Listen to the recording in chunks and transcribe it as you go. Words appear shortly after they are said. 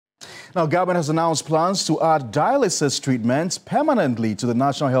Now, government has announced plans to add dialysis treatments permanently to the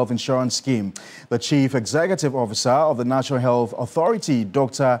National Health Insurance Scheme. The Chief Executive Officer of the National Health Authority,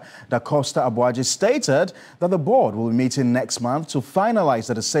 Dr. Da Costa Abuaji, stated that the board will be meeting next month to finalize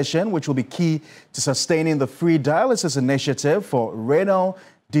the decision, which will be key to sustaining the free dialysis initiative for renal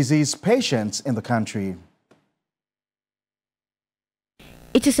disease patients in the country.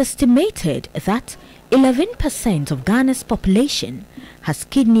 It is estimated that 11% of Ghana's population has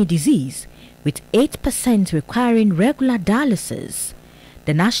kidney disease, with 8% requiring regular dialysis.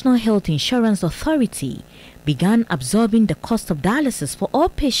 The National Health Insurance Authority began absorbing the cost of dialysis for all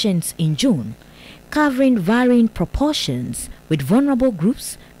patients in June, covering varying proportions, with vulnerable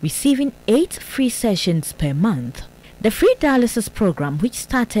groups receiving 8 free sessions per month. The free dialysis program, which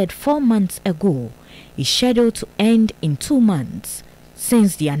started 4 months ago, is scheduled to end in 2 months.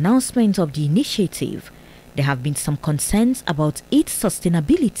 Since the announcement of the initiative, there have been some concerns about its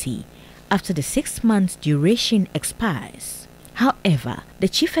sustainability after the 6-month duration expires. However, the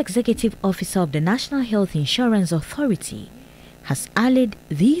Chief Executive Officer of the National Health Insurance Authority has allayed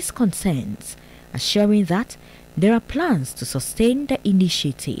these concerns, assuring that there are plans to sustain the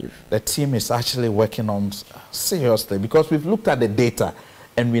initiative. The team is actually working on seriously because we've looked at the data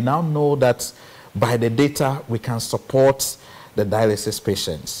and we now know that by the data we can support the dialysis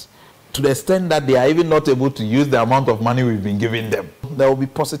patients to the extent that they are even not able to use the amount of money we've been giving them. There will be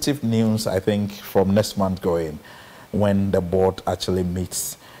positive news, I think, from next month going when the board actually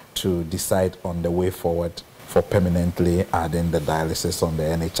meets to decide on the way forward for permanently adding the dialysis on the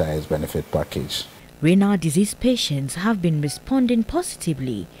NHIS benefit package. Renal disease patients have been responding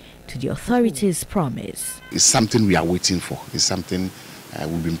positively to the authority's promise. It's something we are waiting for. It's something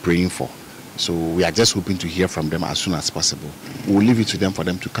we've been praying for. So we are just hoping to hear from them as soon as possible. We'll leave it to them for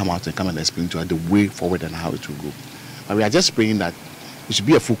them to come out and come and explain to us the way forward and how it will go. But we are just praying that it should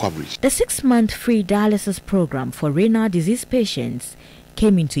be a full coverage. The 6-month free dialysis program for renal disease patients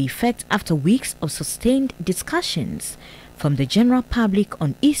came into effect after weeks of sustained discussions from the general public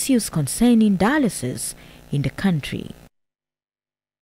on issues concerning dialysis in the country.